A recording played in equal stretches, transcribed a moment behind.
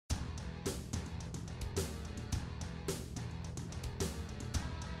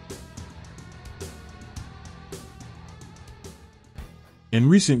In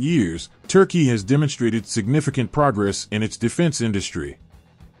recent years, Turkey has demonstrated significant progress in its defense industry.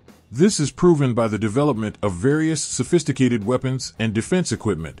 This is proven by the development of various sophisticated weapons and defense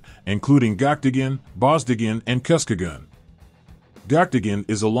equipment, including Gökdoğan, Bozdoğan, and Kuşkagan. Gökdoğan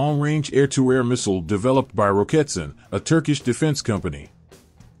is a long-range air-to-air missile developed by Roketsan, a Turkish defense company.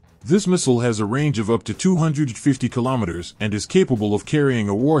 This missile has a range of up to 250 kilometers and is capable of carrying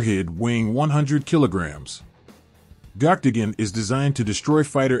a warhead weighing 100 kilograms. Gökdoğan is designed to destroy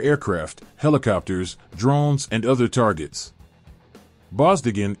fighter aircraft, helicopters, drones, and other targets.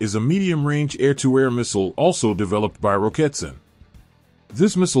 Bozdoğan is a medium-range air-to-air missile also developed by Roketsan.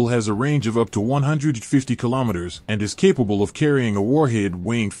 This missile has a range of up to 150 kilometers and is capable of carrying a warhead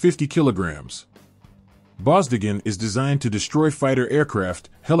weighing 50 kilograms. Bozdoğan is designed to destroy fighter aircraft,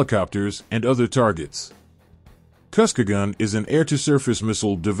 helicopters, and other targets. Kuşkagan is an air-to-surface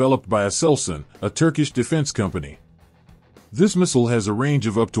missile developed by Aselsan, a Turkish defense company. This missile has a range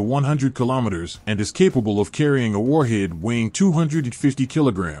of up to 100 kilometers and is capable of carrying a warhead weighing 250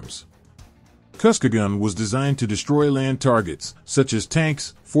 kilograms. Kuşkagan was designed to destroy land targets, such as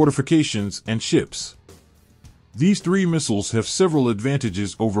tanks, fortifications, and ships. These three missiles have several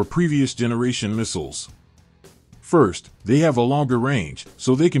advantages over previous generation missiles. First, they have a longer range,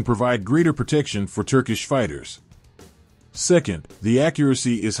 so they can provide greater protection for Turkish fighters. Second, the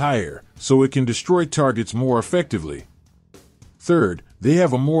accuracy is higher, so it can destroy targets more effectively. Third, they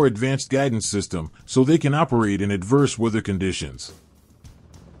have a more advanced guidance system, so they can operate in adverse weather conditions.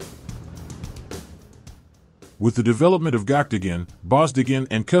 With the development of Gökdoğan, Bozdoğan,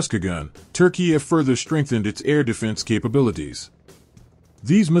 and Kuşkagan, Turkey has further strengthened its air defense capabilities.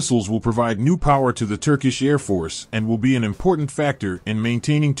 These missiles will provide new power to the Turkish Air Force and will be an important factor in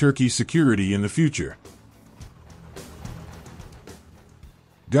maintaining Turkey's security in the future.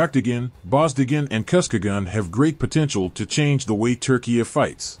 Gökdoğan, Bozdoğan, and Kuşkagan have great potential to change the way Turkey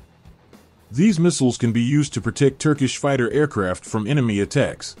fights. These missiles can be used to protect Turkish fighter aircraft from enemy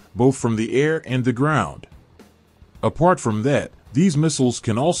attacks, both from the air and the ground. Apart from that, these missiles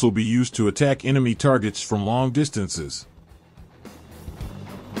can also be used to attack enemy targets from long distances.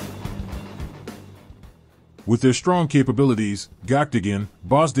 With their strong capabilities, Gökdoğan,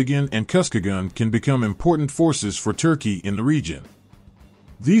 Bozdoğan, and Kuşkagan can become important forces for Turkey in the region.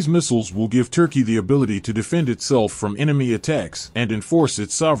 These missiles will give Turkey the ability to defend itself from enemy attacks and enforce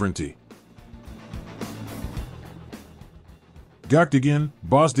its sovereignty. Gökdoğan,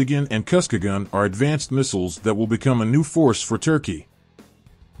 Bozdoğan, and Kuşkagan are advanced missiles that will become a new force for Turkey.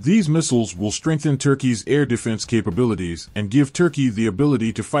 These missiles will strengthen Turkey's air defense capabilities and give Turkey the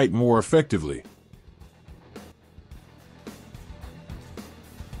ability to fight more effectively.